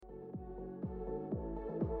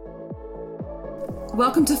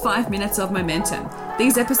Welcome to 5 Minutes of Momentum.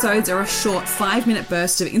 These episodes are a short 5-minute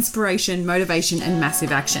burst of inspiration, motivation, and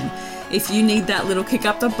massive action. If you need that little kick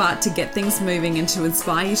up the butt to get things moving and to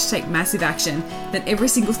inspire you to take massive action, then every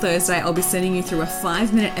single Thursday I'll be sending you through a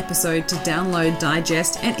 5-minute episode to download,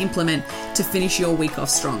 digest, and implement to finish your week off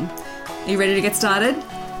strong. Are you ready to get started?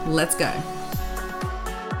 Let's go.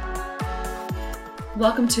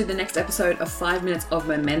 Welcome to the next episode of 5 Minutes of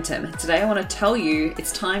Momentum. Today I want to tell you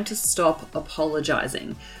it's time to stop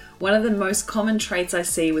apologizing. One of the most common traits I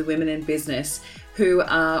see with women in business who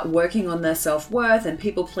are working on their self-worth and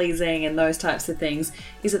people pleasing and those types of things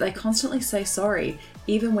is that they constantly say sorry,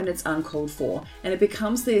 even when it's uncalled for. And it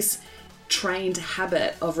becomes this trained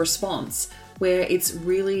habit of response where it's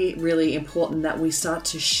really, really important that we start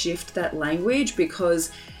to shift that language,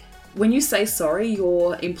 because when you say sorry,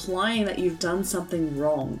 you're implying that you've done something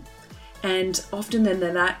wrong. And often then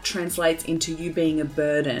that translates into you being a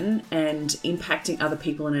burden and impacting other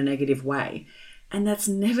people in a negative way. And that's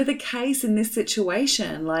never the case in this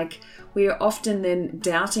situation. Like, we are often then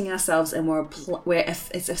doubting ourselves, and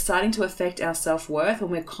it's starting to affect our self-worth when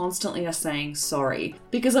we're constantly are saying sorry.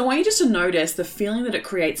 Because I want you just to notice the feeling that it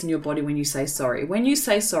creates in your body when you say sorry. When you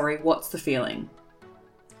say sorry, what's the feeling?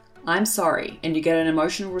 I'm sorry, and you get an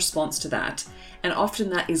emotional response to that. And often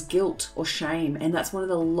that is guilt or shame, and that's one of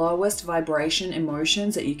the lowest vibration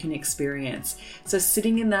emotions that you can experience. So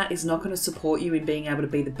sitting in that is not going to support you in being able to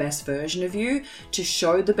be the best version of you, to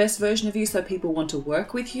show the best version of you so people want to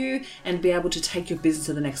work with you and be able to take your business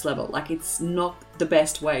to the next level. Like, it's not the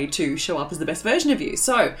best way to show up as the best version of you.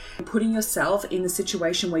 So putting yourself in the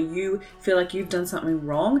situation where you feel like you've done something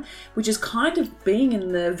wrong, which is kind of being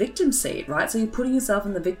in the victim seat, right? So you're putting yourself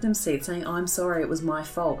in the victim seat saying, I'm sorry, it was my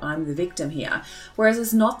fault, I'm the victim here. Whereas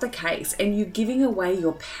it's not the case, and you're giving away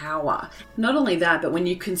your power. Not only that, but when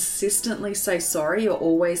you consistently say sorry, you're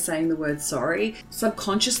always saying the word sorry,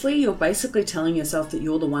 subconsciously you're basically telling yourself that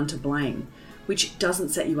you're the one to blame, which doesn't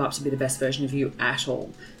set you up to be the best version of you at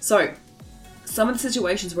all. So some of the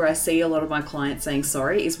situations where I see a lot of my clients saying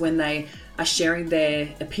sorry is when they are sharing their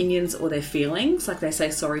opinions or their feelings. Like, they say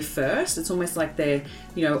sorry first. It's almost like they're,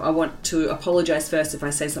 I want to apologize first if I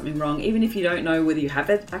say something wrong, even if you don't know whether you have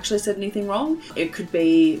actually said anything wrong. It could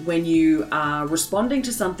be when you are responding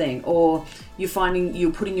to something, or you're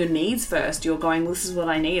putting your needs first. You're going, this is what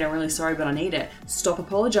I need. I'm really sorry, but I need it. Stop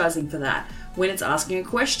apologizing for that. When it's asking a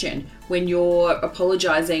question, when you're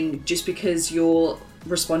apologizing just because you're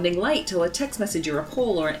responding late to a text message or a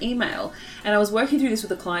call or an email. And I was working through this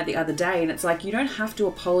with a client the other day, and it's like, you don't have to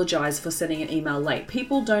apologize for sending an email late.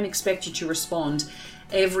 People don't expect you to respond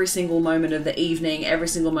every single moment of the evening, every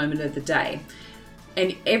single moment of the day.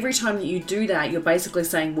 And every time that you do that, you're basically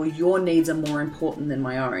saying, well, your needs are more important than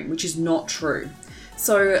my own, which is not true.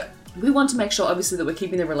 So we want to make sure, obviously, that we're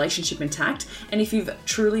keeping the relationship intact. And if you've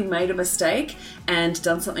truly made a mistake and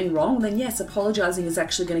done something wrong, then yes, apologizing is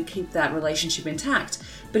actually going to keep that relationship intact.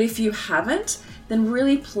 But if you haven't, then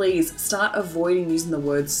really please start avoiding using the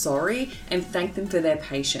word sorry and thank them for their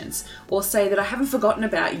patience. Or say that I haven't forgotten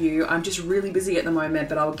about you, I'm just really busy at the moment,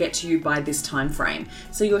 but I'll get to you by this time frame.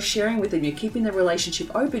 So you're sharing with them, you're keeping the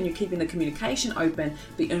relationship open, you're keeping the communication open,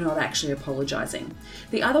 but you're not actually apologizing.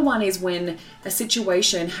 The other one is when a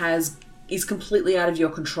situation is completely out of your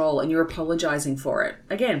control and you're apologizing for it.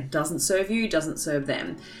 Again, doesn't serve you, doesn't serve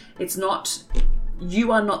them.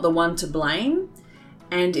 You are not the one to blame.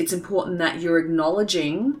 And it's important that you're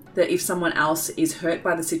acknowledging that if someone else is hurt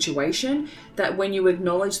by the situation, that when you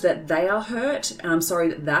acknowledge that they are hurt, and I'm sorry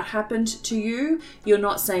that that happened to you, you're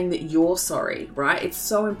not saying that you're sorry, right? It's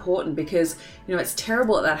so important because, it's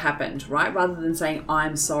terrible that happened, right? Rather than saying,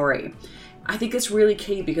 I'm sorry. I think it's really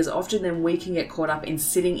key, because often then we can get caught up in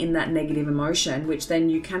sitting in that negative emotion, which then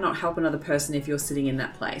you cannot help another person if you're sitting in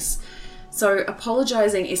that place. So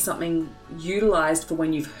apologizing is something utilized for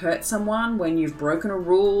when you've hurt someone, when you've broken a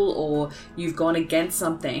rule, or you've gone against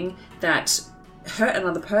something that hurt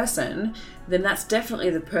another person, then that's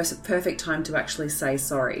definitely the perfect time to actually say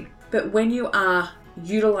sorry. But when you are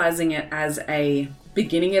utilizing it as a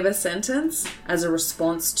beginning of a sentence, as a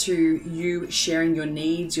response to you sharing your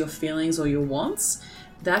needs, your feelings, or your wants,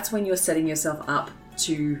 that's when you're setting yourself up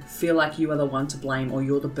to feel like you are the one to blame or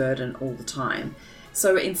you're the burden all the time.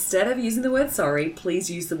 So instead of using the word sorry, please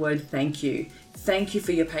use the word thank you. Thank you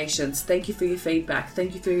for your patience. Thank you for your feedback.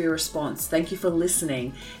 Thank you for your response. Thank you for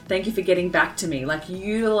listening. Thank you for getting back to me. Like,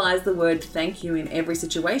 utilize the word thank you in every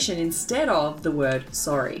situation instead of the word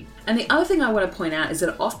sorry. And the other thing I want to point out is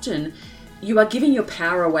that often you are giving your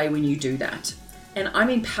power away when you do that. And I'm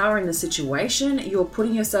empowering the situation. You're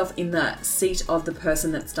putting yourself in the seat of the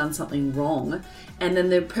person that's done something wrong. And then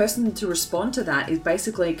the person to respond to that is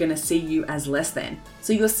basically going to see you as less than.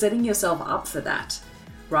 So you're setting yourself up for that,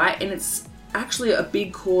 right? And it's actually a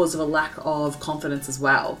big cause of a lack of confidence as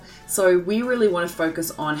well. So we really want to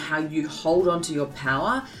focus on how you hold on to your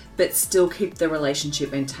power, but still keep the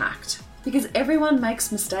relationship intact. Because everyone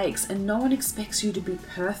makes mistakes and no one expects you to be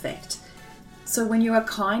perfect. So when you are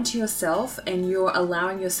kind to yourself and you're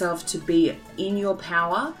allowing yourself to be in your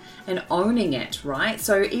power and owning it, right?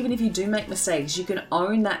 So even if you do make mistakes, you can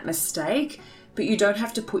own that mistake, but you don't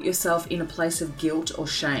have to put yourself in a place of guilt or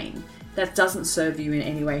shame. That doesn't serve you in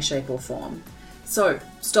any way, shape, or form. So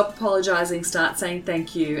stop apologizing, start saying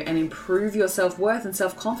thank you, and improve your self-worth and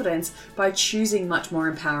self-confidence by choosing much more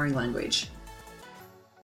empowering language.